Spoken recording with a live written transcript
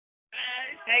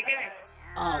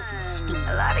Oh, you stupid.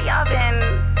 A lot of y'all been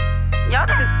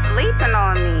sleeping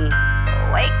on me.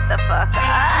 Wake the fuck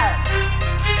up.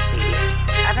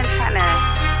 I've been trying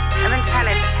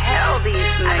to tell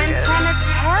these niggas.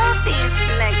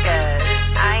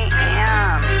 I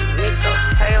am Meeko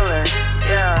Taylor.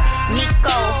 Yeah.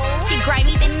 Meeko, she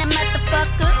grimy than the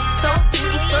motherfucker. So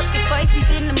sweet, fucking feisty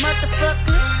than the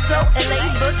motherfucker. So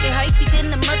L.A.s looking hypey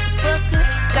than the motherfucker.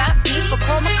 Got beef for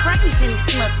call my crimes in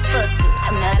this motherfucker.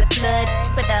 I'm not a blood,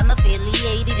 but I'm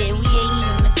affiliated, and we ain't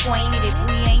even acquainted if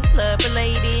we ain't blood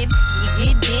related. You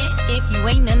get bit if you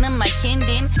ain't none of my kin,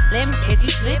 then let me catch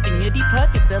you slipping. Hear these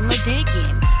pockets, I'ma dig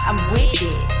in. I'm with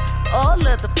it. All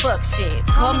of the fuck shit.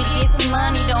 Call me get some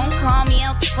money, don't call me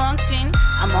out to function.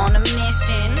 I'm on a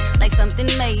mission, like something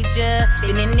major.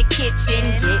 Been in the kitchen,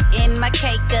 getting my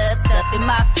cake up, stuff in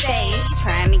my face,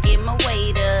 trying to get my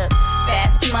weight up.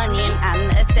 Fast money,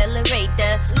 I'm the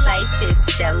accelerator. Life is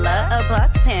stellar, a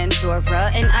box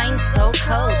Pandora, and I'm so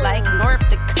cold like North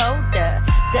Dakota.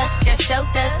 Dust just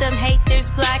showed us them haters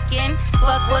blocking.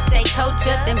 Fuck what they told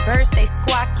ya, them birds they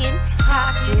squawking.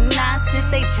 Talking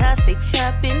nonsense, they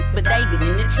chopping. But they been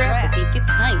in the trap, I think it's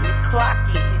time to clock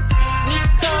in.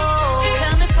 Meeko, she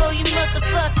coming for you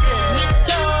motherfucker.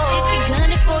 Meeko, and she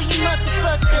gunning for you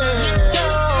motherfucker. Meeko,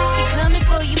 she coming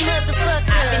for you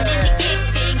motherfucker. I've been in the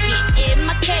kitchen, getting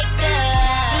my cake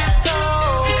up. Meeko,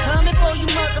 she coming for you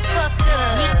motherfucker.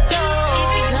 Meeko, and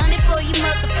she gunning for you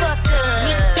motherfucker.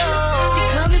 Meeko, she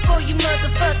coming for you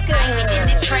motherfucker. I've been in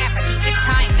the trap, I think it's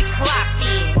time to clock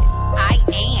in. I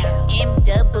am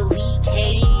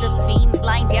M-double-E-K, the fiends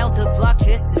lined out the block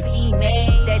just to see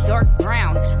me. That dark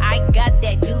brown, I got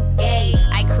that Duque.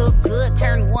 I cook good,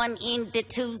 turn one into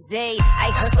Tuesday. I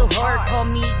hustle hard, call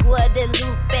me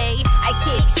Guadalupe. I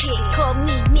kick shit, call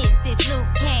me Mrs. Luke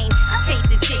Kane. I'm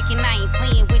chasing chicken, I ain't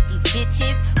playing with these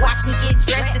bitches. Watch me get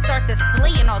dressed and start to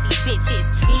slaying all these bitches.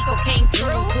 Meeko came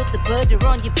through, put the butter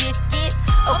on your biscuit.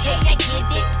 Okay, I get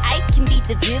it, I can be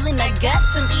the villain. I got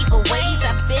some evil ways,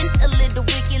 I've been a little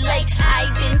wicked like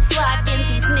I've been flocking.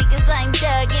 These niggas I'm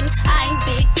dugging, I'm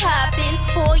big poppin',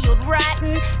 spoiled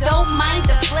rotten. Don't mind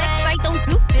the flex, I don't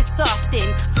do this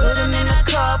often. Put 'em in a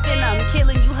coffin, I'm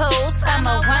killing you hoes. I'm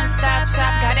a one-stop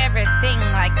shop, got everything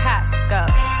like Costco.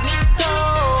 Meeko,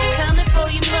 she coming for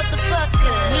you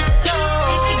motherfucker. Meeko,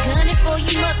 and she gunning for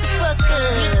you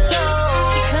motherfucker. Meeko,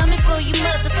 she coming for you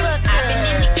motherfucker. I've been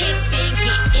in the kitchen,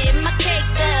 getting my cake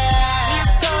up.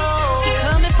 Meeko, she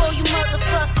coming for you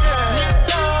motherfucker.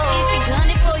 Meeko, and she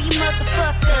gunning for you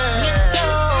motherfucker. Meeko,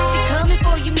 she coming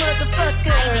for you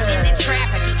motherfucker.